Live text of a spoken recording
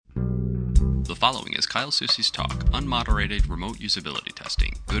The following is Kyle Susi's talk, Unmoderated Remote Usability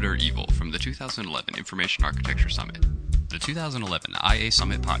Testing, Good or Evil, from the 2011 Information Architecture Summit. The 2011 IA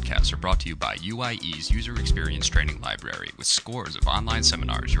Summit podcasts are brought to you by UIE's User Experience Training Library, with scores of online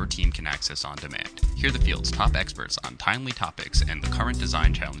seminars your team can access on demand. Hear the field's top experts on timely topics and the current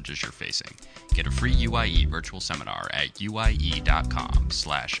design challenges you're facing. Get a free UIE virtual seminar at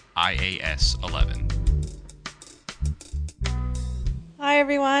uie.com/IAS11. Hi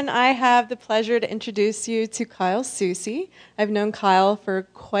everyone, I have the pleasure to introduce you to Kyle Susi. I've known Kyle for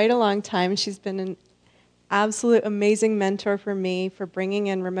quite a long time. She's been an absolute amazing mentor for me for bringing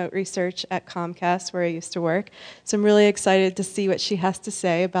in remote research at Comcast, where I used to work. So I'm really excited to see what she has to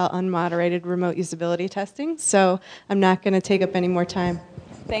say about unmoderated remote usability testing. So I'm not going to take up any more time.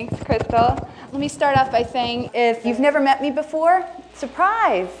 Thanks, Crystal. Let me start off by saying, if you've never met me before,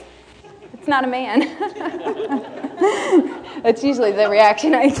 surprise! It's not a man. That's usually the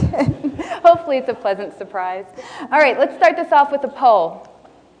reaction I get. Hopefully it's a pleasant surprise. All right, let's start this off with a poll.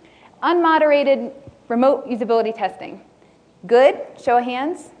 Unmoderated remote usability testing. Good? Show of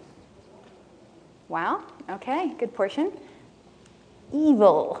hands. Wow, okay, good portion.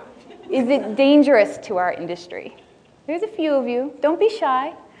 Evil. Is it dangerous to our industry? There's a few of you. Don't be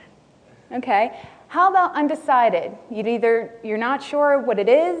shy. Okay. How about undecided? You're not sure what it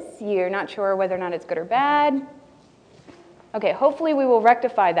is, you're not sure whether or not it's good or bad. Okay, hopefully we will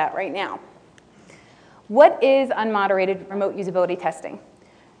rectify that right now. What is unmoderated remote usability testing?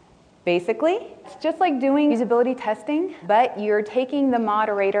 Basically, it's just like doing usability testing, but you're taking the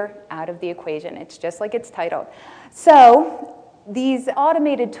moderator out of the equation. It's just like it's titled. So these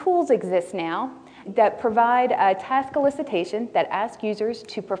automated tools exist now that provide a task elicitation that asks users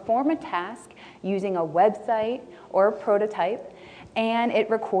to perform a task using a website or a prototype, and it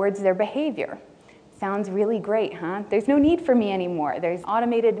records their behavior. Sounds really great, huh? There's no need for me anymore. There's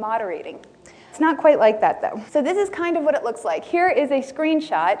automated moderating. It's not quite like that, though. So this is kind of what it looks like. Here is a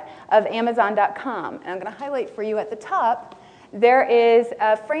screenshot of Amazon.com, and I'm going to highlight for you at the top. There is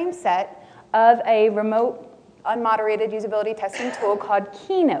a frame set of a remote unmoderated usability testing tool called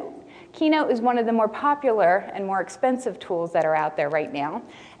Keynote. Keynote is one of the more popular and more expensive tools that are out there right now.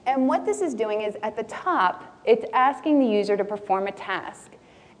 And what this is doing is, at the top, it's asking the user to perform a task.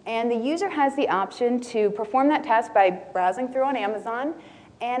 And the user has the option to perform that task by browsing through on Amazon.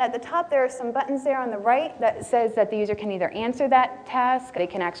 And at the top, there are some buttons there on the right that says that the user can either answer that task, they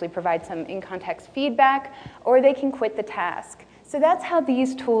can actually provide some in-context feedback, or they can quit the task. So that's how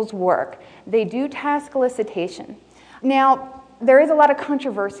these tools work. They do task elicitation. Now, there is a lot of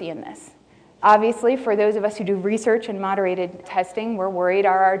controversy in this. Obviously, for those of us who do research and moderated testing, we're worried,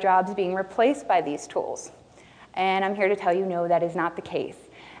 are our jobs being replaced by these tools? And I'm here to tell you, no, that is not the case.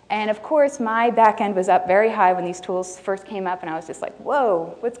 And of course, my back end was up very high when these tools first came up, and I was just like,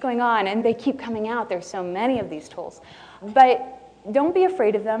 whoa, what's going on? And they keep coming out. There's so many of these tools. But don't be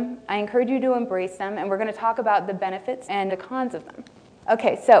afraid of them. I encourage you to embrace them, and we're going to talk about the benefits and the cons of them.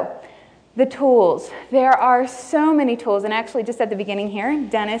 Okay, so the tools. There are so many tools, and actually just at the beginning here,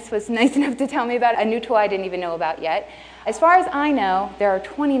 Dennis was nice enough to tell me about a new tool I didn't even know about yet. As far as I know, there are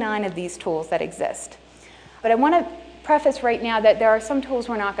 29 of these tools that exist. But I want to preface right now that there are some tools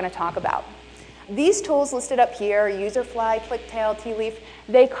we're not going to talk about. These tools listed up here, Userfly, ClickTail, TLeaf,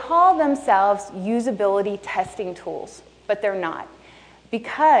 they call themselves usability testing tools, but they're not,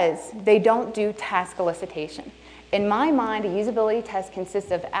 because they don't do task elicitation. In my mind, a usability test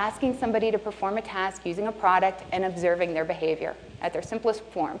consists of asking somebody to perform a task using a product and observing their behavior at their simplest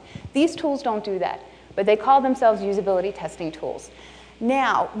form. These tools don't do that, but they call themselves usability testing tools.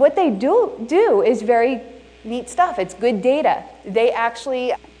 Now, what they do is very neat stuff. It's good data. They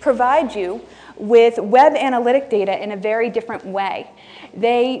actually provide you with web analytic data in a very different way.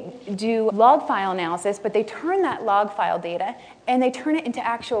 They do log file analysis, but they turn that log file data and they turn it into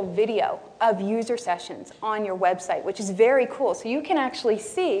actual video of user sessions on your website, which is very cool. So you can actually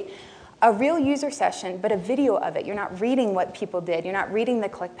see a real user session, but a video of it. You're not reading what people did. You're not reading the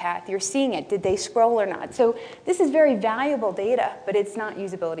click path. You're seeing it. Did they scroll or not? So this is very valuable data, but it's not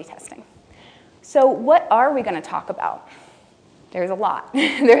usability testing. So what are we going to talk about? There's a lot.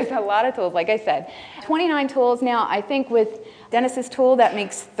 There's a lot of tools, like I said. 29 tools now. I think with Dennis's tool, that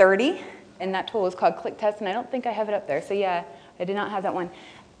makes 30. And that tool is called ClickTest, and I don't think I have it up there. So yeah, I did not have that one.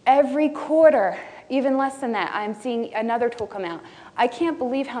 Every quarter, even less than that, I'm seeing another tool come out. I can't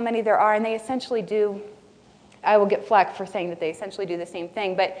believe how many there are, and they essentially do, I will get flack for saying that they essentially do the same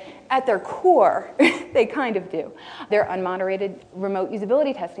thing, but at their core, they kind of do. They're unmoderated remote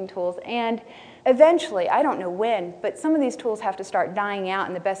usability testing tools, and Eventually, I don't know when, but some of these tools have to start dying out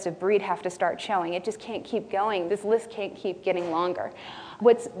and the best of breed have to start showing. It just can't keep going. This list can't keep getting longer.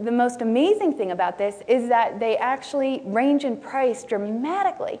 What's the most amazing thing about this is that they actually range in price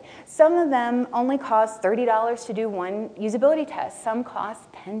dramatically. Some of them only cost $30 to do one usability test. Some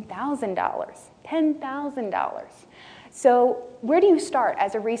cost $10,000. $10,000. So where do you start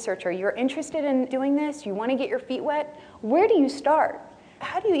as a researcher? You're interested in doing this? You want to get your feet wet? Where do you start?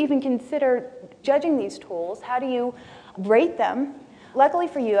 How do you even consider judging these tools? How do you rate them? Luckily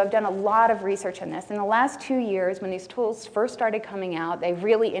for you, I've done a lot of research on this. In the last 2 years, when these tools first started coming out, they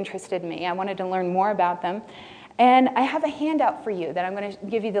really interested me. I wanted to learn more about them. And I have a handout for you that I'm going to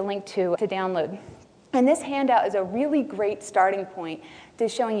give you the link to download. And this handout is a really great starting point to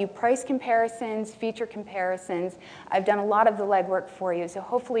showing you price comparisons, feature comparisons. I've done a lot of the legwork for you, so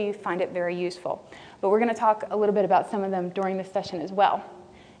hopefully you find it very useful. But we're going to talk a little bit about some of them during this session as well.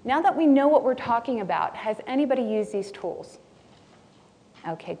 Now that we know what we're talking about, has anybody used these tools?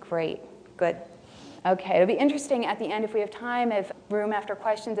 Okay, great, good. Okay, it'll be interesting at the end if we have time, if room after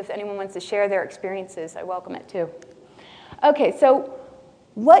questions, if anyone wants to share their experiences, I welcome it too. Okay, so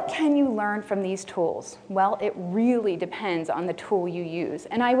what can you learn from these tools? Well, it really depends on the tool you use.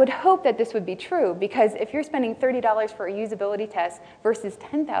 And I would hope that this would be true, because if you're spending $30 for a usability test versus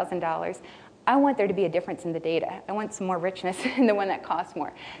 $10,000, I want there to be a difference in the data. I want some more richness in the one that costs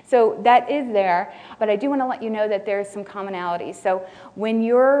more. So that is there, but I do want to let you know that there's some commonalities. So when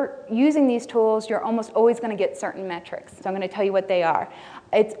you're using these tools, you're almost always going to get certain metrics. So I'm going to tell you what they are.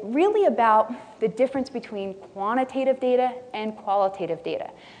 It's really about the difference between quantitative data and qualitative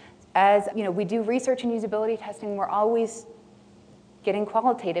data. As you know, we do research and usability testing, we're always getting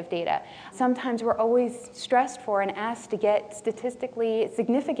qualitative data. Sometimes we're always stressed for and asked to get statistically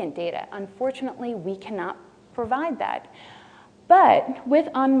significant data. Unfortunately, we cannot provide that. But with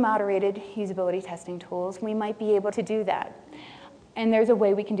unmoderated usability testing tools, we might be able to do that. And there's a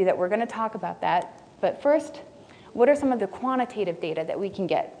way we can do that. We're going to talk about that. But first, what are some of the quantitative data that we can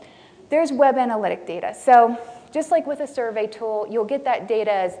get? There's web analytic data. So just like with a survey tool, you'll get that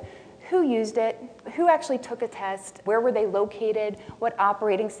data as who used it, who actually took a test, where were they located, what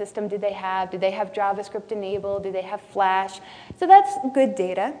operating system did they have JavaScript enabled, do they have Flash? So that's good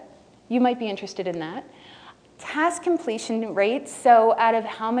data. You might be interested in that. Task completion rates, so out of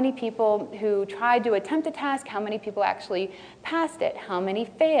how many people who tried to attempt a task, how many people actually passed it, how many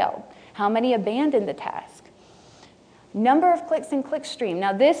failed, how many abandoned the task. Number of clicks in clickstream.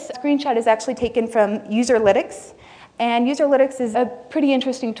 Now this screenshot is actually taken from Usability. And Usability is a pretty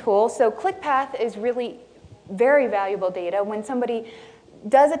interesting tool. So ClickPath is really very valuable data. When somebody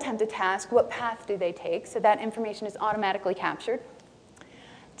does attempt a task, what path do they take? So that information is automatically captured.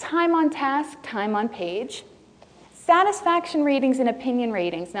 Time on task, time on page. Satisfaction ratings and opinion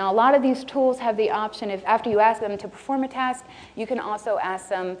ratings. Now, a lot of these tools have the option, if after you ask them to perform a task, you can also ask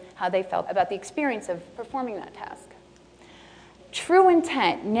them how they felt about the experience of performing that task. True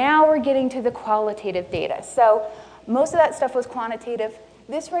intent. Now we're getting to the qualitative data. So most of that stuff was quantitative.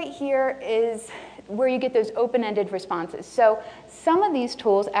 This right here is where you get those open-ended responses. So some of these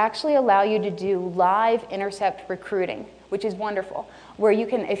tools actually allow you to do live intercept recruiting, which is wonderful, where you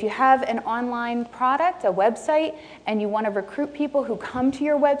can, if you have an online product, a website, and you want to recruit people who come to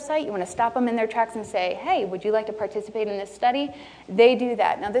your website, you want to stop them in their tracks and say, hey, would you like to participate in this study? They do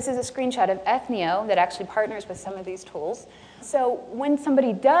that. Now this is a screenshot of Ethnio that actually partners with some of these tools. So when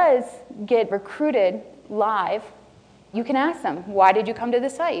somebody does get recruited live, you can ask them, why did you come to the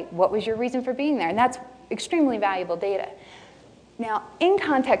site? What was your reason for being there? And that's extremely valuable data. Now,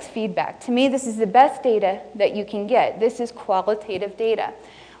 in-context feedback, to me, this is the best data that you can get. This is qualitative data.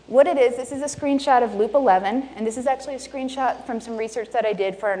 What it is, this is a screenshot of Loop 11, and this is actually a screenshot from some research that I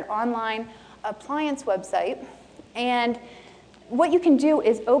did for an online appliance website. And what you can do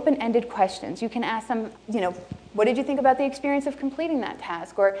is open-ended questions. You can ask them, what did you think about the experience of completing that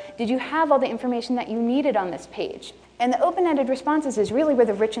task? Or did you have all the information that you needed on this page? And the open-ended responses is really where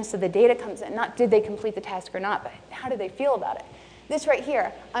the richness of the data comes in. Not did they complete the task or not, but how did they feel about it? This right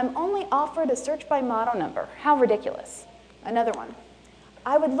here, I'm only offered a search by model number. How ridiculous. Another one.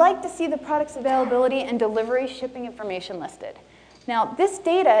 I would like to see the product's availability and delivery shipping information listed. Now, this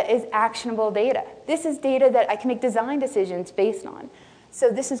data is actionable data. This is data that I can make design decisions based on. So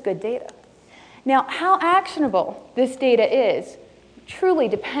this is good data. Now, how actionable this data is truly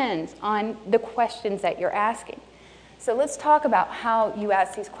depends on the questions that you're asking. So let's talk about how you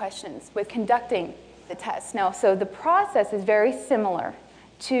ask these questions with conducting the test. Now, so the process is very similar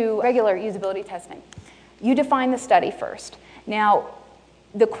to regular usability testing. You define the study first. Now,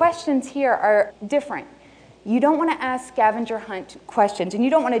 the questions here are different. You don't want to ask scavenger hunt questions, and you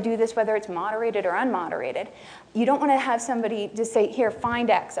don't want to do this whether it's moderated or unmoderated. You don't want to have somebody just say, here,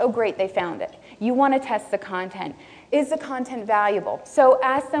 find X. Oh, great, they found it. You want to test the content. Is the content valuable? So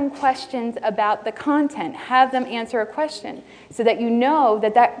ask them questions about the content. Have them answer a question so that you know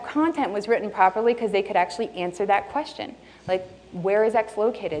that that content was written properly because they could actually answer that question. Like, where is X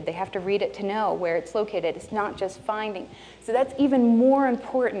located? They have to read it to know where it's located. It's not just finding. So that's even more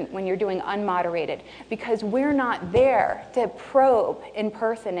important when you're doing unmoderated, because we're not there to probe in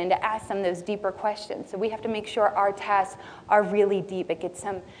person and to ask them those deeper questions. So we have to make sure our tasks are really deep. It gets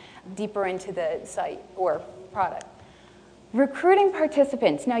them deeper into the site or product. Recruiting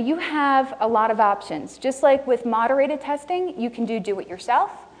participants. Now you have a lot of options. Just like with moderated testing, you can do it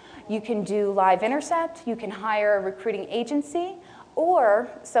yourself. You can do live intercept, you can hire a recruiting agency, or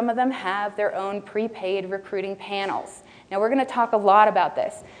some of them have their own prepaid recruiting panels. Now we're going to talk a lot about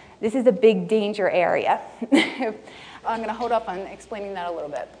this. This is a big danger area. I'm going to hold up on explaining that a little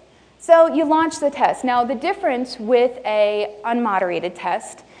bit. So you launch the test. Now the difference with a unmoderated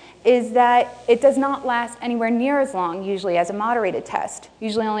test is that it does not last anywhere near as long usually as a moderated test,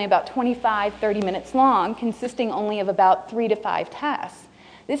 usually only about 25, 30 minutes long, consisting only of about 3 to 5 tasks.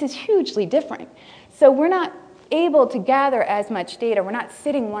 This is hugely different. So we're not able to gather as much data. We're not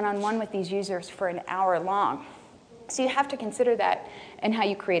sitting one-on-one with these users for an hour long. So you have to consider that in how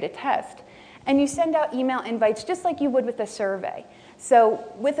you create a test. And you send out email invites just like you would with a survey. So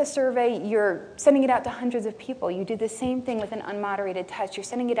with a survey, you're sending it out to hundreds of people. You do the same thing with an unmoderated test. You're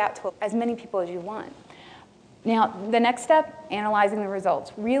sending it out to as many people as you want. Now, the next step, analyzing the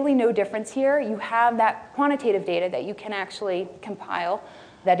results. Really no difference here. You have that quantitative data that you can actually compile.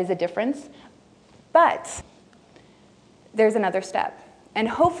 That is a difference. But there's another step. And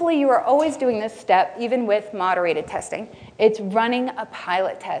hopefully you are always doing this step, even with moderated testing. It's running a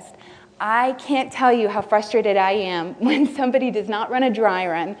pilot test. I can't tell you how frustrated I am when somebody does not run a dry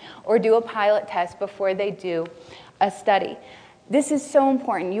run or do a pilot test before they do a study. This is so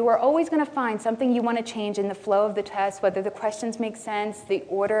important. You are always going to find something you want to change in the flow of the test, whether the questions make sense, the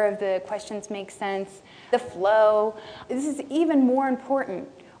order of the questions make sense, the flow. This is even more important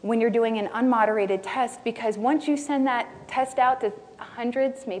when you're doing an unmoderated test, because once you send that test out to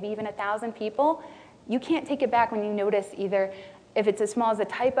hundreds, maybe even 1,000 people, you can't take it back when you notice either if it's as small as a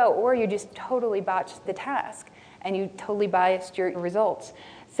typo or you just totally botched the task and you totally biased your results.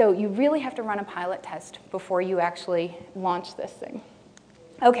 So you really have to run a pilot test before you actually launch this thing.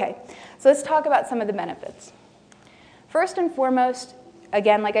 Okay, so let's talk about some of the benefits. First and foremost,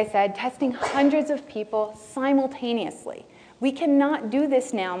 again, like I said, testing hundreds of people simultaneously. We cannot do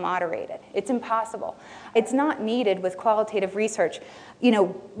this now moderated. It's impossible. It's not needed with qualitative research. You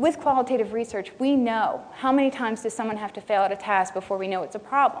know, with qualitative research, we know how many times does someone have to fail at a task before we know it's a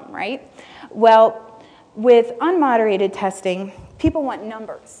problem, right? Well, with unmoderated testing, people want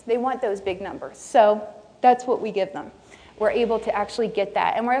numbers. They want those big numbers. So that's what we give them. We're able to actually get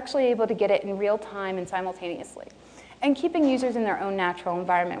that, and we're actually able to get it in real time and simultaneously. And keeping users in their own natural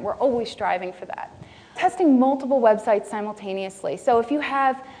environment, we're always striving for that. Testing multiple websites simultaneously. So if you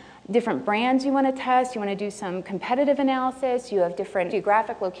have different brands you want to test, you want to do some competitive analysis, you have different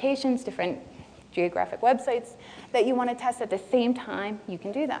geographic locations, different geographic websites that you want to test at the same time, you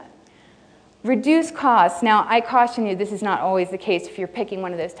can do that. Reduce costs. Now, I caution you, this is not always the case if you're picking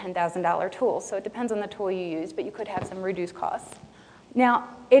one of those $10,000 tools. So it depends on the tool you use, but you could have some reduced costs. Now,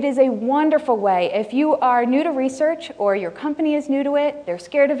 it is a wonderful way. If you are new to research or your company is new to it, they're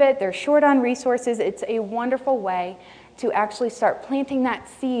scared of it, they're short on resources, it's a wonderful way to actually start planting that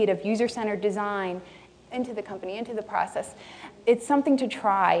seed of user-centered design into the company, into the process. It's something to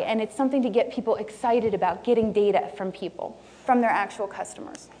try, and it's something to get people excited about getting data from people, from their actual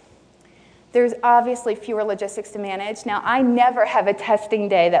customers. There's obviously fewer logistics to manage. Now, I never have a testing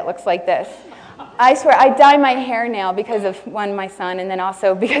day that looks like this. I swear, I dye my hair now because of, one, my son, and then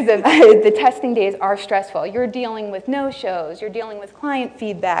also because of the testing days are stressful. You're dealing with no-shows. You're dealing with client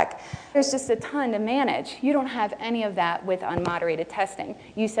feedback. There's just a ton to manage. You don't have any of that with unmoderated testing.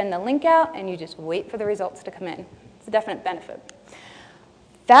 You send the link out, and you just wait for the results to come in. It's a definite benefit.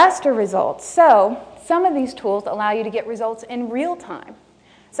 Faster results. So some of these tools allow you to get results in real time.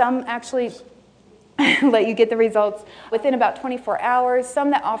 Some actually let you get the results within about 24 hours.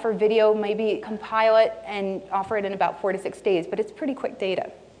 Some that offer video maybe compile it and offer it in about 4 to 6 days, but it's pretty quick data.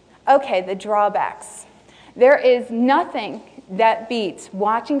 Okay, the drawbacks. There is nothing that beats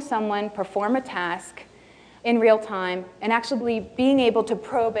watching someone perform a task in real time and actually being able to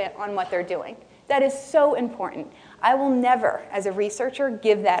probe it on what they're doing. That is so important. I will never, as a researcher,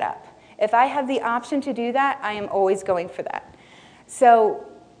 give that up. If I have the option to do that, I am always going for that. So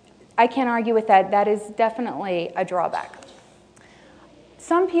I can't argue with that. That is definitely a drawback.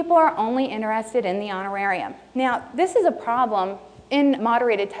 Some people are only interested in the honorarium. Now, this is a problem in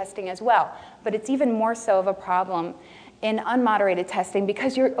moderated testing as well, but it's even more so of a problem in unmoderated testing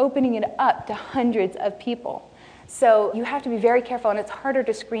because you're opening it up to hundreds of people. So you have to be very careful, and it's harder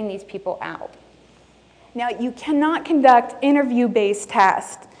to screen these people out. Now, you cannot conduct interview-based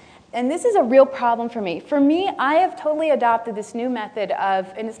tests. And this is a real problem for me. For me, I have totally adopted this new method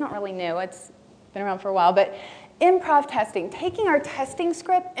of, and it's not really new, it's been around for a while, but improv testing, taking our testing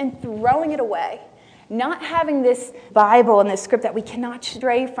script and throwing it away. Not having this Bible and this script that we cannot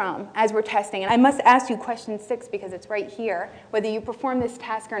stray from as we're testing. And I must ask you question 6 because it's right here. Whether you perform this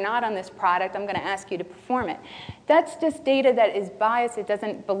task or not on this product, I'm going to ask you to perform it. That's just data that is biased. It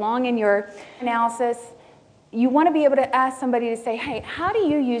doesn't belong in your analysis. You want to be able to ask somebody to say, hey, how do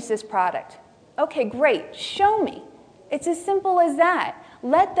you use this product? Okay, great. Show me. It's as simple as that.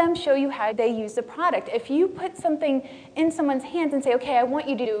 Let them show you how they use the product. If you put something in someone's hands and say, okay, I want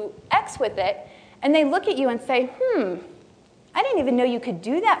you to do X with it, and they look at you and say, I didn't even know you could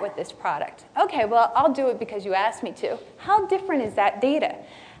do that with this product. Okay, well, I'll do it because you asked me to. How different is that data?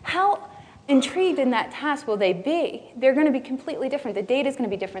 How intrigued in that task will they be? They're going to be completely different. The data is going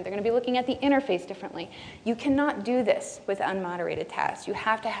to be different. They're going to be looking at the interface differently. You cannot do this with unmoderated tasks. You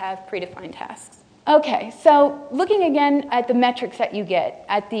have to have predefined tasks. Okay, so looking again at the metrics that you get,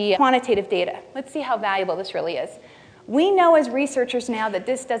 at the quantitative data, let's see how valuable this really is. We know as researchers now that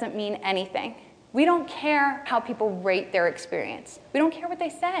this doesn't mean anything. We don't care how people rate their experience. We don't care what they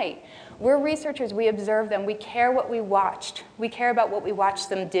say. We're researchers. We observe them. We care what we watched. We care about what we watched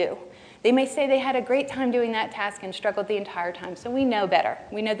them do. They may say they had a great time doing that task and struggled the entire time, so we know better.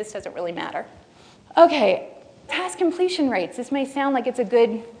 We know this doesn't really matter. Okay, task completion rates. This may sound like it's a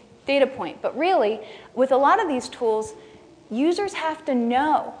good data point, but really, with a lot of these tools, users have to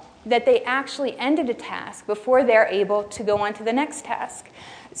know that they actually ended a task before they're able to go on to the next task.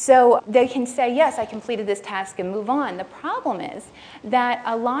 So they can say, yes, I completed this task and move on. The problem is that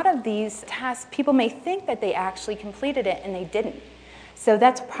a lot of these tasks, people may think that they actually completed it and they didn't. So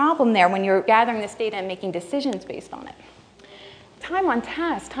that's a problem there when you're gathering this data and making decisions based on it. Time on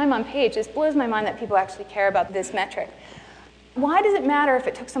task, time on page, this blows my mind that people actually care about this metric. Why does it matter if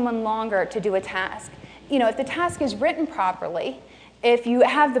it took someone longer to do a task? You know, if the task is written properly, if you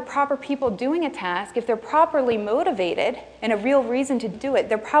have the proper people doing a task, if they're properly motivated and a real reason to do it,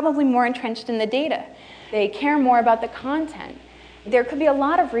 they're probably more entrenched in the data. They care more about the content. There could be a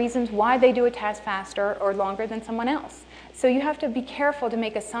lot of reasons why they do a task faster or longer than someone else. So you have to be careful to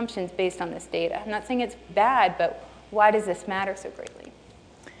make assumptions based on this data. I'm not saying it's bad, but why does this matter so greatly?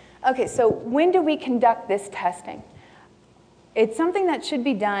 Okay, so when do we conduct this testing? It's something that should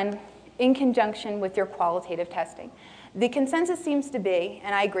be done in conjunction with your qualitative testing. The consensus seems to be,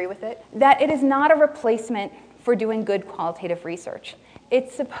 and I agree with it, that it is not a replacement for doing good qualitative research.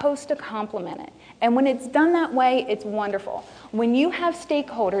 It's supposed to complement it. And when it's done that way, it's wonderful. When you have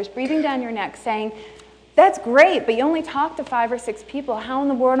stakeholders breathing down your neck saying, that's great, but you only talked to 5 or 6 people, how in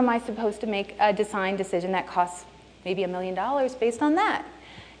the world am I supposed to make a design decision that costs maybe $1 million based on that?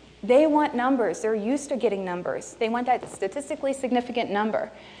 They want numbers. They're used to getting numbers. They want that statistically significant number.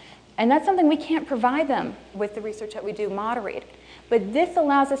 And that's something we can't provide them with the research that we do moderated. But this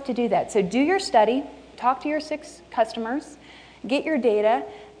allows us to do that. So do your study, talk to your 6 customers, get your data,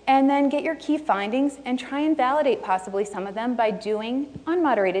 and then get your key findings and try and validate possibly some of them by doing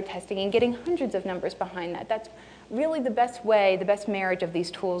unmoderated testing and getting hundreds of numbers behind that. That's really the best way, the best marriage of these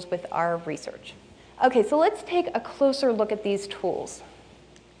tools with our research. Okay, so let's take a closer look at these tools.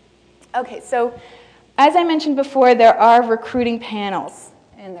 Okay, so as I mentioned before, there are recruiting panels.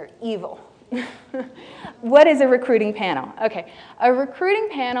 And they're evil. What is a recruiting panel? Okay, a recruiting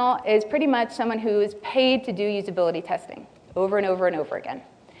panel is pretty much someone who is paid to do usability testing over and over and over again,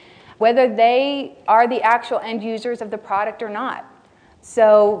 whether they are the actual end users of the product or not.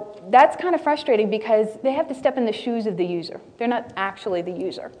 So that's kind of frustrating because they have to step in the shoes of the user. They're not actually the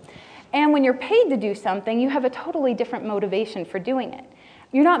user. And when you're paid to do something, you have a totally different motivation for doing it.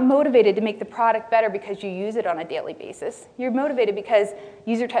 You're not motivated to make the product better because you use it on a daily basis. You're motivated because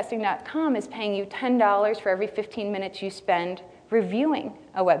usertesting.com is paying you $10 for every 15 minutes you spend reviewing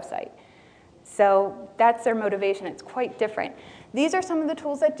a website. So that's their motivation. It's quite different. These are some of the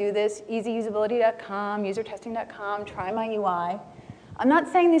tools that do this: easyusability.com, usertesting.com, TryMyUI. I'm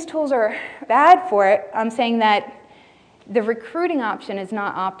not saying these tools are bad for it. I'm saying that the recruiting option is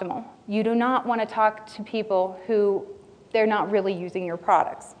not optimal. You do not want to talk to people who they're not really using your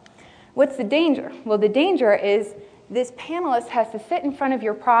products. What's the danger? Well, the danger is this panelist has to sit in front of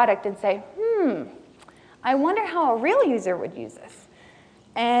your product and say, I wonder how a real user would use this.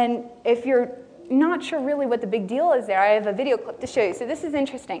 And if you're not sure really what the big deal is there, I have a video clip to show you. So this is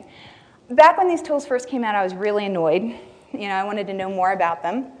interesting. Back when these tools first came out, I was really annoyed. I wanted to know more about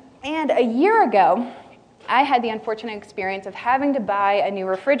them. And a year ago, I had the unfortunate experience of having to buy a new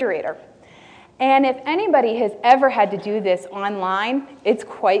refrigerator. And if anybody has ever had to do this online, it's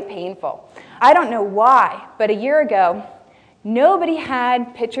quite painful. I don't know why, but a year ago, nobody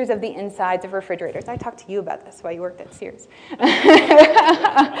had pictures of the insides of refrigerators. I talked to you about this while you worked at Sears.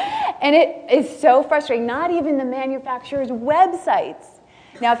 And it is so frustrating, not even the manufacturer's websites.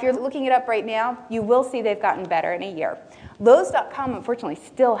 Now, if you're looking it up right now, you will see they've gotten better in a year. Lowe's.com, unfortunately,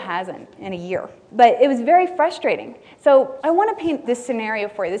 still hasn't in a year. But it was very frustrating. So I want to paint this scenario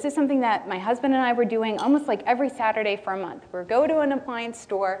for you. This is something that my husband and I were doing almost like every Saturday for a month. We'd go to an appliance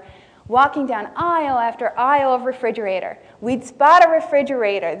store, walking down aisle after aisle of refrigerator. We'd spot a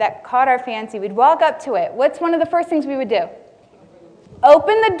refrigerator that caught our fancy. We'd walk up to it. What's one of the first things we would do?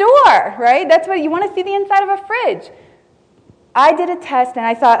 Open the door, right? That's what you want to see the inside of a fridge. I did a test, and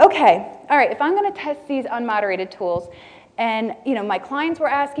I thought, okay, all right, if I'm going to test these unmoderated tools, and my clients were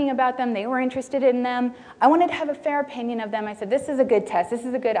asking about them, they were interested in them, I wanted to have a fair opinion of them. I said, this is a good test, this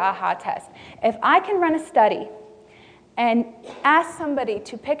is a good aha test. If I can run a study and ask somebody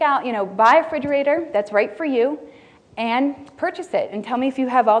to pick out, buy a refrigerator that's right for you, and purchase it, and tell me if you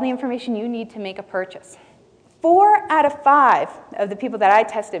have all the information you need to make a purchase. 4 out of 5 of the people that I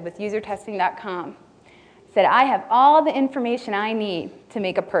tested with usertesting.com said, I have all the information I need to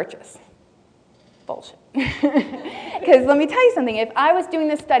make a purchase. Bullshit. Because let me tell you something. If I was doing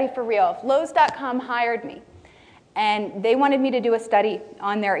this study for real, if Lowe's.com hired me, and they wanted me to do a study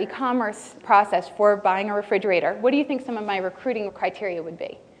on their e-commerce process for buying a refrigerator, what do you think some of my recruiting criteria would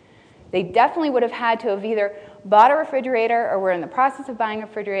be? They definitely would have had to have either bought a refrigerator or were in the process of buying a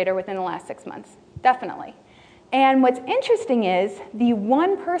refrigerator within the last 6 months. Definitely. And what's interesting is the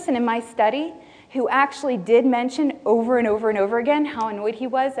one person in my study who actually did mention over and over and over again how annoyed he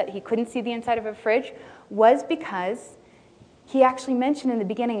was that he couldn't see the inside of a fridge was because he actually mentioned in the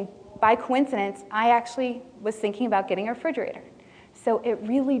beginning, by coincidence, I actually was thinking about getting a refrigerator. So it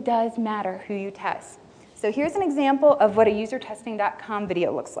really does matter who you test. So here's an example of what a usertesting.com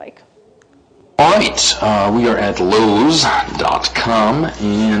video looks like. All right, we are at Lowe's.com,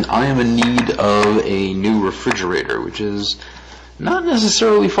 and I am in need of a new refrigerator, which is not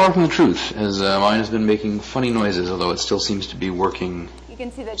necessarily far from the truth, as mine has been making funny noises, although it still seems to be working somewhat. You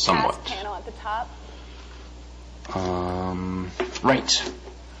can see the task panel at the top. Right.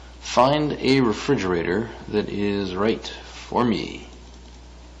 Find a refrigerator that is right for me.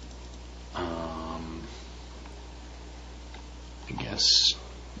 I guess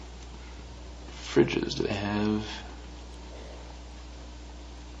fridges. Do they have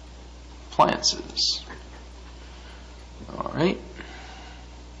appliances? All right.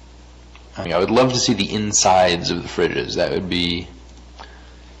 I would love to see the insides of the fridges. That would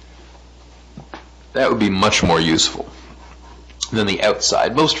be much more useful than the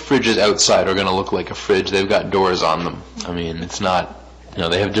outside. Most fridges outside are going to look like a fridge. They've got doors on them. I mean, it's not,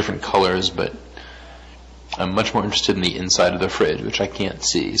 they have different colors, but I'm much more interested in the inside of the fridge, which I can't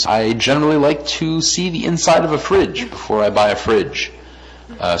see. So I generally like to see the inside of a fridge before I buy a fridge.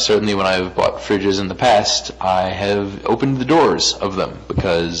 Certainly when I've bought fridges in the past, I have opened the doors of them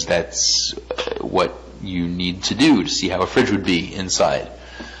because that's what you need to do to see how a fridge would be inside.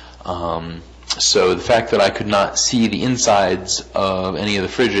 So the fact that I could not see the insides of any of the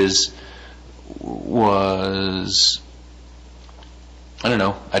fridges was, I don't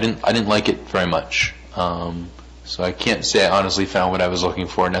know, I didn't like it very much. So I can't say I honestly found what I was looking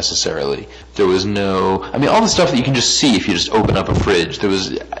for necessarily. There was no, all the stuff that you can just see if you just open up a fridge,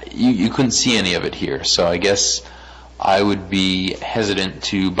 you couldn't see any of it here. So I guess I would be hesitant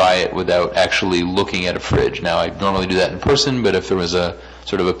to buy it without actually looking at a fridge. Now, I normally do that in person, but if there was a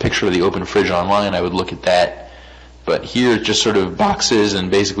sort of a picture of the open fridge online, I would look at that. But here, it's just sort of boxes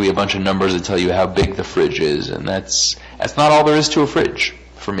and basically a bunch of numbers that tell you how big the fridge is, and that's not all there is to a fridge,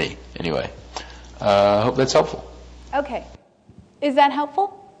 for me, anyway. I hope that's helpful. Okay. Is that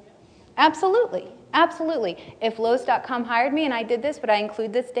helpful? Absolutely. Absolutely. If Lowe's.com hired me and I did this, would I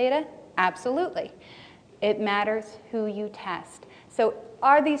include this data? Absolutely. It matters who you test. So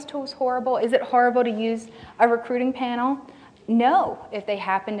are these tools horrible? Is it horrible to use a recruiting panel? No, if they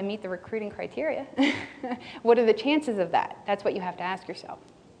happen to meet the recruiting criteria. What are the chances of that? That's what you have to ask yourself.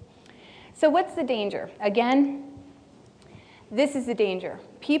 So what's the danger? Again, this is the danger.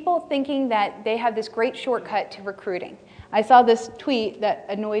 People thinking that they have this great shortcut to recruiting. I saw this tweet that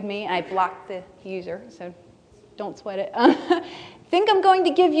annoyed me, and I blocked the user, so don't sweat it. Think I'm going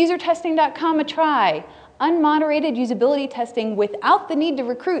to give usertesting.com a try. Unmoderated usability testing without the need to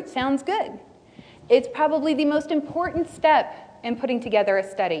recruit sounds good. It's probably the most important step in putting together a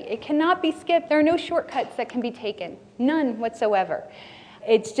study. It cannot be skipped. There are no shortcuts that can be taken, none whatsoever.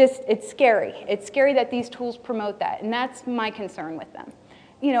 It's scary. It's scary that these tools promote that, and that's my concern with them.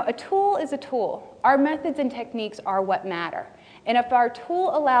 You know, a tool is a tool. Our methods and techniques are what matter. And if our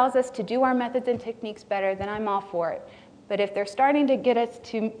tool allows us to do our methods and techniques better, then I'm all for it. But if they're starting to get us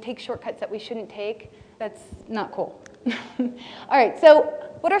to take shortcuts that we shouldn't take, that's not cool. All right, so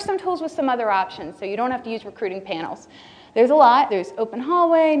what are some tools with some other options so you don't have to use recruiting panels? There's a lot. There's Open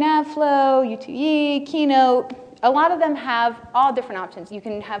Hallway, NavFlow, U2E, Keynote. A lot of them have all different options. You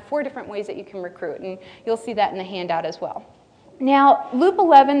can have 4 different ways that you can recruit, and you'll see that in the handout as well. Now, Loop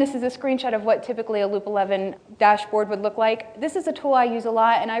 11, this is a screenshot of what typically a Loop 11 dashboard would look like. This is a tool I use a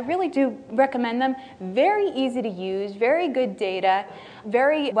lot, and I really do recommend them. Very easy to use, very good data,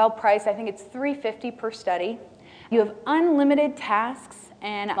 very well priced. I think it's $350 per study. You have unlimited tasks,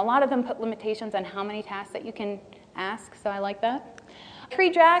 and a lot of them put limitations on how many tasks that you can ask, so I like that.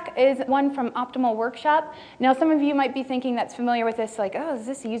 TreeJack is one from Optimal Workshop. Now, some of you might be thinking that's familiar with this, like, oh, is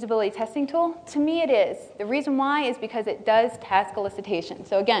this a usability testing tool? To me, it is. The reason why is because it does task elicitation.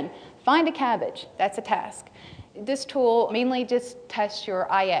 So again, find a cabbage. That's a task. This tool mainly just tests your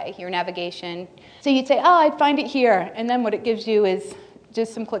IA, your navigation. So you'd say, oh, I'd find it here. And then what it gives you is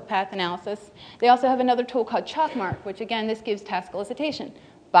just some click path analysis. They also have another tool called Chalkmark, which again, this gives task elicitation.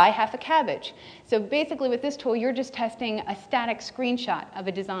 Buy half a cabbage. So basically with this tool, you're just testing a static screenshot of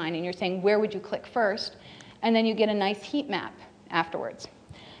a design, and you're saying, where would you click first? And then you get a nice heat map afterwards.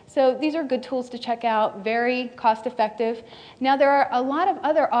 So these are good tools to check out, very cost effective. Now there are a lot of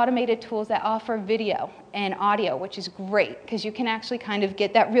other automated tools that offer video and audio, which is great, because you can actually kind of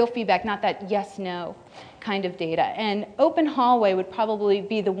get that real feedback, not that yes, no kind of data. And Open Hallway would probably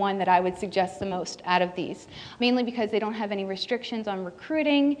be the one that I would suggest the most out of these, mainly because they don't have any restrictions on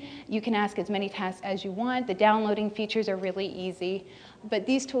recruiting. You can ask as many tasks as you want. The downloading features are really easy. But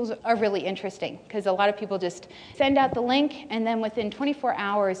these tools are really interesting because a lot of people just send out the link, and then within 24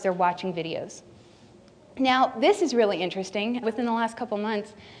 hours, they're watching videos. Now, this is really interesting. Within the last couple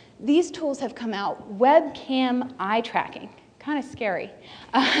months, these tools have come out, webcam eye tracking. Kind of scary.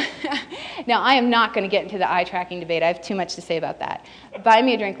 Now, I am not going to get into the eye tracking debate. I have too much to say about that. Buy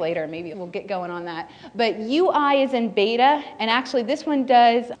me a drink later, maybe we'll get going on that. But UI is in beta, and actually this one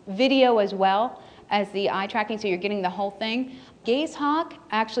does video as well as the eye tracking, so you're getting the whole thing. GazeHawk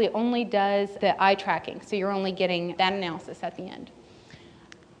actually only does the eye tracking, so you're only getting that analysis at the end.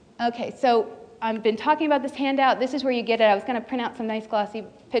 Okay, so I've been talking about this handout. This is where you get it. I was going to print out some nice glossy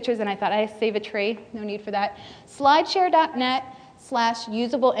pictures, and I thought I'd save a tree. No need for that.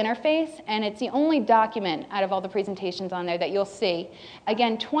 Slideshare.net/usable interface, and it's the only document out of all the presentations on there that you'll see.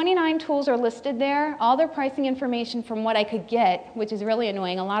 Again, 29 tools are listed there. All their pricing information from what I could get, which is really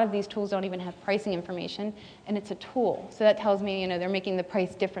annoying. A lot of these tools don't even have pricing information, and it's a tool. So that tells me, they're making the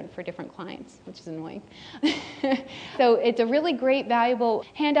price different for different clients, which is annoying. So it's a really great, valuable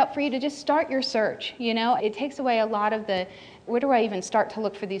handout for you to just start your search. It takes away a lot of the, where do I even start to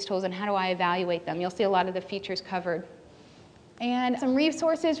look for these tools, and how do I evaluate them? You'll see a lot of the features covered. And some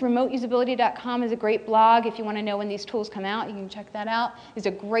resources, remoteusability.com is a great blog. If you want to know when these tools come out, you can check that out. There's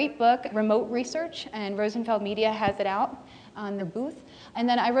a great book, Remote Research, and Rosenfeld Media has it out on their booth. And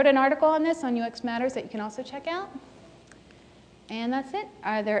then I wrote an article on this on UX Matters that you can also check out. And that's it.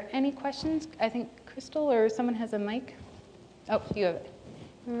 Are there any questions? I think Crystal or someone has a mic. Oh, you have it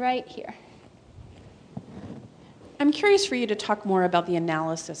right here. I'm curious for you to talk more about the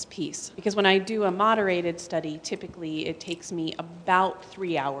analysis piece, because when I do a moderated study, typically it takes me about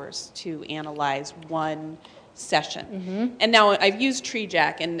 3 hours to analyze one session. Mm-hmm. And now I've used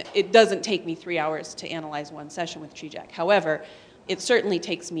TreeJack, and it doesn't take me 3 hours to analyze one session with TreeJack. However, it certainly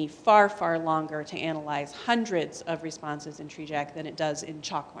takes me far, far longer to analyze hundreds of responses in TreeJack than it does in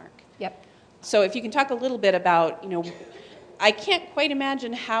Chalkmark. Yep. So if you can talk a little bit about, I can't quite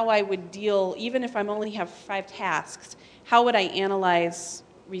imagine how I would deal, even if I only have 5 tasks, how would I analyze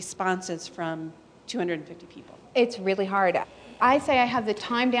responses from 250 people? It's really hard. I say I have the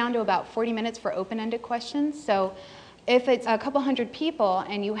time down to about 40 minutes for open-ended questions. So if it's a couple hundred people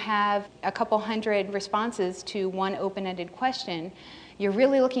and you have a couple hundred responses to one open-ended question, you're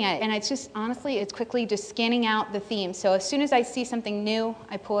really looking at it. And it's just, honestly, it's quickly just scanning out the theme. So as soon as I see something new,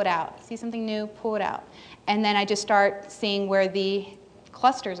 I pull it out. See something new, pull it out. And then I just start seeing where the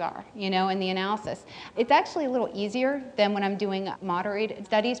clusters are, in the analysis. It's actually a little easier than when I'm doing moderated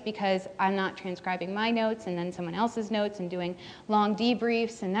studies because I'm not transcribing my notes and then someone else's notes and doing long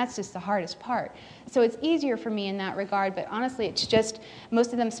debriefs, and that's just the hardest part. So it's easier for me in that regard, but honestly, it's just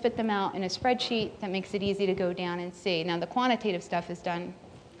most of them spit them out in a spreadsheet that makes it easy to go down and see. Now, the quantitative stuff is done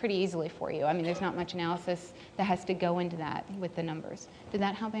pretty easily for you. I mean, there's not much analysis that has to go into that with the numbers. Did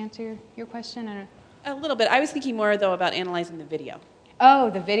that help answer your question? A little bit. I was thinking more, though, about analyzing the video. Oh,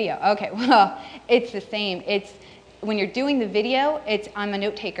 the video. Okay, well, it's the same. It's when you're doing the video, I'm a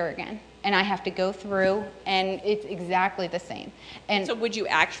note taker again, and I have to go through, and it's exactly the same. And so would you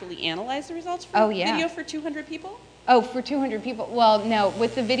actually analyze the results for video for 200 people? Oh, for 200 people? Well, no.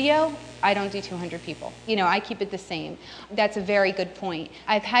 With the video, I don't do 200 people. I keep it the same. That's a very good point.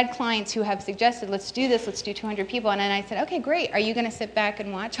 I've had clients who have suggested, let's do this, let's do 200 people. And then I said, okay, great. Are you going to sit back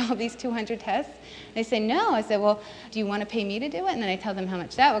and watch all these 200 tests? And they say, no. I said, well, do you want to pay me to do it? And then I tell them how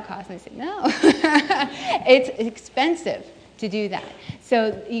much that would cost. And they say, no. It's expensive to do that.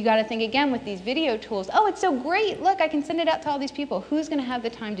 So you got to think again with these video tools, oh, it's so great. Look, I can send it out to all these people. Who's going to have the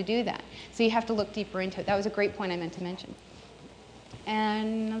time to do that? So you have to look deeper into it. That was a great point I meant to mention.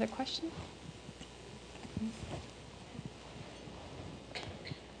 And another question?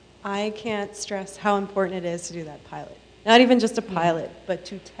 I can't stress how important it is to do that pilot. Not even just a pilot, but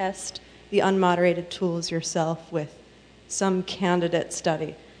to test the unmoderated tools yourself with some candidate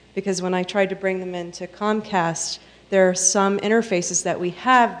study. Because when I tried to bring them into Comcast, there are some interfaces that we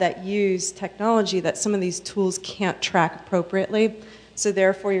have that use technology that some of these tools can't track appropriately. So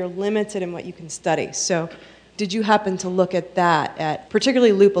therefore, you're limited in what you can study. So did you happen to look at that?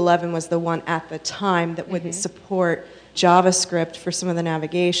 Particularly Loop 11 was the one at the time that wouldn't support JavaScript for some of the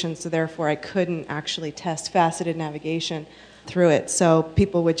navigation. So therefore, I couldn't actually test faceted navigation through it. So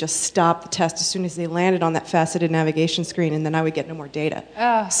people would just stop the test as soon as they landed on that faceted navigation screen, and then I would get no more data.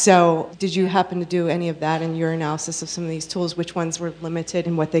 So did you happen to do any of that in your analysis of some of these tools? Which ones were limited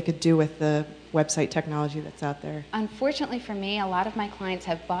and what they could do with the website technology that's out there? Unfortunately for me, a lot of my clients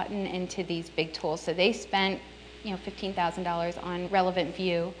have bought into these big tools. So they spent $15,000 on Relevant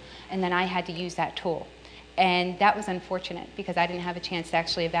View, and then I had to use that tool. And that was unfortunate because I didn't have a chance to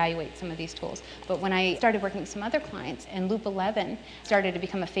actually evaluate some of these tools. But when I started working with some other clients and Loop 11 started to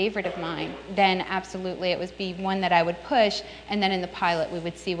become a favorite of mine, then absolutely it would be one that I would push, and then in the pilot we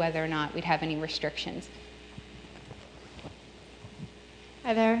would see whether or not we'd have any restrictions.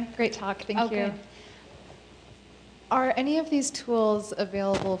 Hi there. Great talk. Thank you. Good. Are any of these tools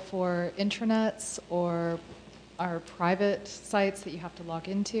available for intranets or are private sites that you have to log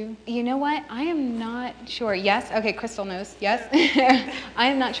into? You know what? I am not sure. Yes? Okay, Crystal knows. Yes? I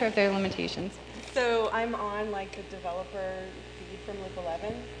am not sure if there are limitations. So I'm on the developer feed from Loop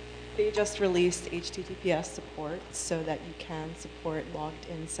 11. They just released HTTPS support so that you can support logged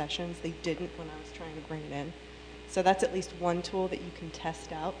in sessions. They didn't when I was trying to bring it in. So that's at least one tool that you can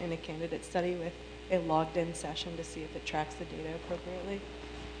test out in a candidate study with a logged in session to see if it tracks the data appropriately.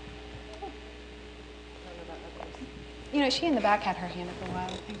 She in the back had her hand up a while,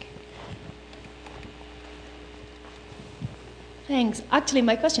 I think. Thanks. Actually,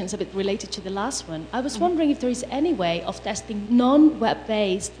 my question is a bit related to the last one. I was wondering if there is any way of testing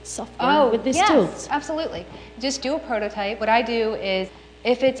non-web-based software with these tools. Absolutely. Just do a prototype. What I do is,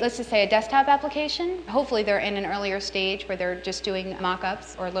 if it's, let's just say, a desktop application, hopefully they're in an earlier stage where they're just doing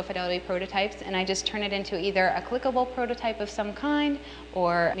mock-ups or low-fidelity prototypes, and I just turn it into either a clickable prototype of some kind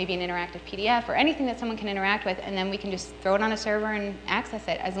or maybe an interactive PDF or anything that someone can interact with, and then we can just throw it on a server and access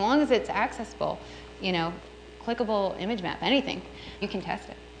it. As long as it's accessible, clickable image map, anything, you can test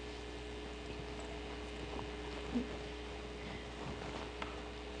it.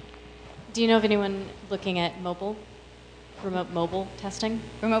 Do you know of anyone looking at remote mobile testing?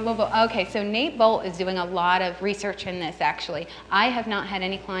 Remote mobile, okay, so Nate Bolt is doing a lot of research in this, actually. I have not had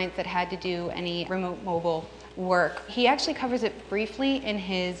any clients that had to do any remote mobile work. He actually covers it briefly in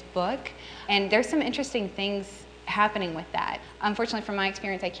his book, and there's some interesting things happening with that. Unfortunately, from my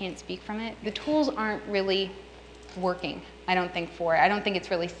experience, I can't speak from it. The tools aren't really working, I don't think, for it. I don't think it's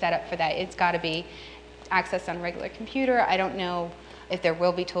really set up for that. It's got to be accessed on a regular computer. I don't know if there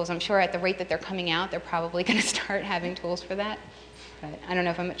will be tools. I'm sure at the rate that they're coming out, they're probably going to start having tools for that. But I don't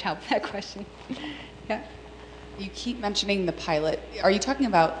know if I'm much help with that question. Yeah. You keep mentioning the pilot. Are you talking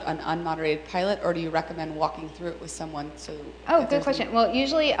about an unmoderated pilot, or do you recommend walking through it with someone? Oh, good question. Well,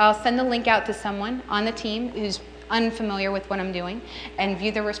 usually I'll send the link out to someone on the team who's unfamiliar with what I'm doing and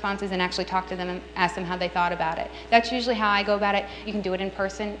view their responses and actually talk to them and ask them how they thought about it. That's usually how I go about it. You can do it in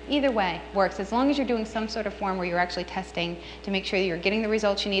person. Either way works, as long as you're doing some sort of form where you're actually testing to make sure that you're getting the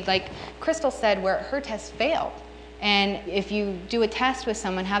results you need. Like Crystal said, where her test failed, And if you do a test with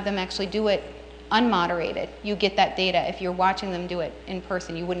someone, have them actually do it unmoderated, you get that data. If you're watching them do it in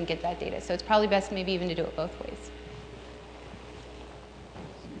person, you wouldn't get that data. So it's probably best maybe even to do it both ways.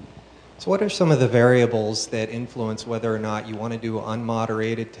 So what are some of the variables that influence whether or not you want to do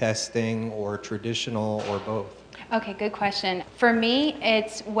unmoderated testing or traditional or both? Okay, good question. For me,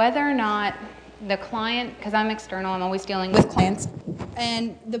 it's whether or not the client, because I'm external, I'm always dealing with clients.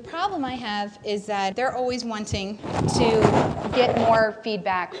 And the problem I have is that they're always wanting to get more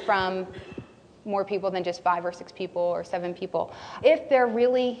feedback from more people than just 5 or 6 people or 7 people. If they're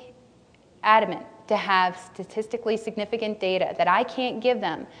really adamant to have statistically significant data that I can't give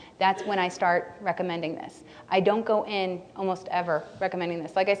them, that's when I start recommending this. I don't go in almost ever recommending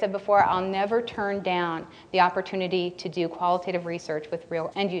this. Like I said before, I'll never turn down the opportunity to do qualitative research with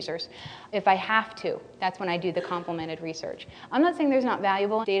real end users. If I have to, that's when I do the complemented research. I'm not saying there's not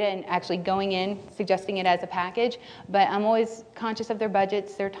valuable data and actually going in, suggesting it as a package, but I'm always conscious of their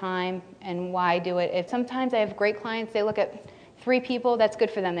budgets, their time, and why do it. If sometimes I have great clients, they look at 3 people, that's good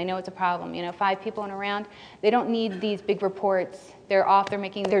for them. They know it's a problem. 5 people and around, they don't need these big reports. They're off, they're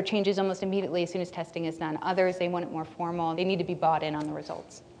making their changes almost immediately as soon as testing is done. Others, they want it more formal. They need to be bought in on the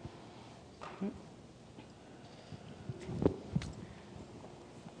results.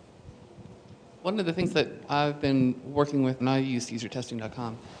 One of the things that I've been working with, and I use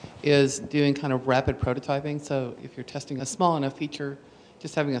usertesting.com, is doing kind of rapid prototyping. So if you're testing a small enough feature,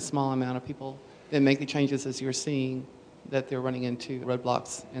 just having a small amount of people, then make the changes as you're seeing that they're running into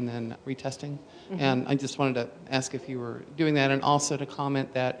roadblocks and then retesting. Mm-hmm. And I just wanted to ask if you were doing that, and also to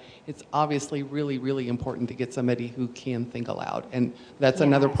comment that it's obviously really, really important to get somebody who can think aloud. And that's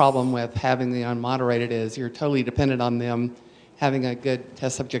another problem with having the unmoderated is you're totally dependent on them having a good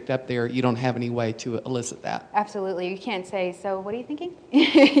test subject up there. You don't have any way to elicit that. Absolutely. You can't say, so what are you thinking?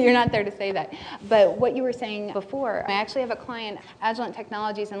 You're not there to say that. But what you were saying before, I actually have a client, Agilent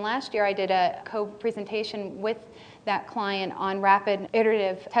Technologies, and last year I did a co-presentation with that client on rapid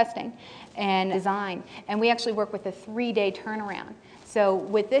iterative testing and design. And we actually work with a 3-day turnaround. So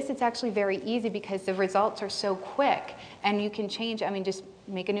with this, it's actually very easy because the results are so quick and you can change, just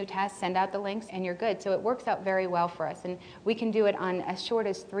make a new test, send out the links, and you're good. So it works out very well for us. And we can do it on as short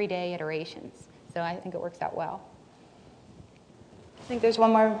as 3-day iterations. So I think it works out well. I think there's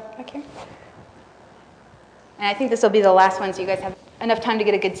one more back here. And I think this will be the last one, so you guys have enough time to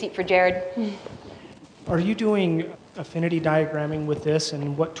get a good seat for Jared. Are you doing affinity diagramming with this,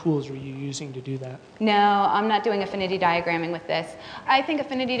 and what tools are you using to do that? No, I'm not doing affinity diagramming with this. I think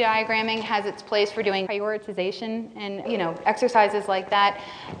affinity diagramming has its place for doing prioritization and exercises like that.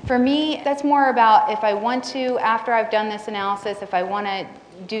 For me, that's more about if I want to, after I've done this analysis, if I want to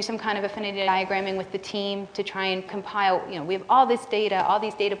do some kind of affinity diagramming with the team to try and compile, we have all this data, all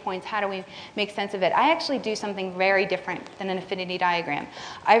these data points, how do we make sense of it? I actually do something very different than an affinity diagram.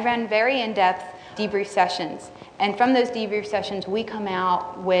 I run very in-depth debrief sessions, and from those debrief sessions we come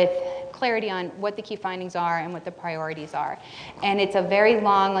out with clarity on what the key findings are and what the priorities are. And it's a very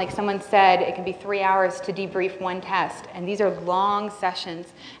long, like someone said, it can be 3 hours to debrief one test, and these are long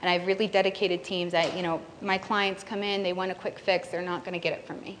sessions, and I've really dedicated teams that, my clients come in, they want a quick fix, they're not going to get it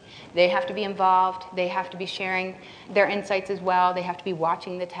from me. They have to be involved, they have to be sharing their insights as well, they have to be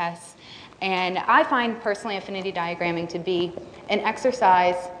watching the tests. And I find personally affinity diagramming to be an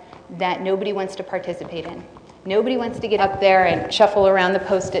exercise that nobody wants to participate in. Nobody wants to get up there and shuffle around the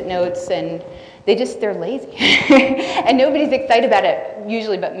Post-it notes, and they're lazy. And nobody's excited about it,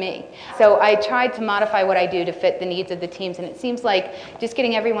 usually but me. So I tried to modify what I do to fit the needs of the teams, and it seems like just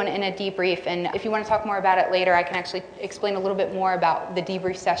getting everyone in a debrief, and if you want to talk more about it later, I can actually explain a little bit more about the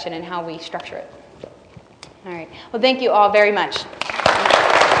debrief session and how we structure it. All right. Well, thank you all very much.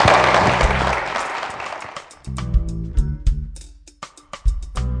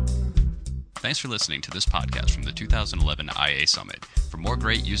 Thanks for listening to this podcast from the 2011 IA Summit. For more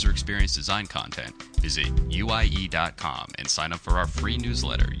great user experience design content, visit uie.com and sign up for our free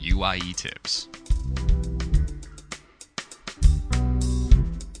newsletter, UIE Tips.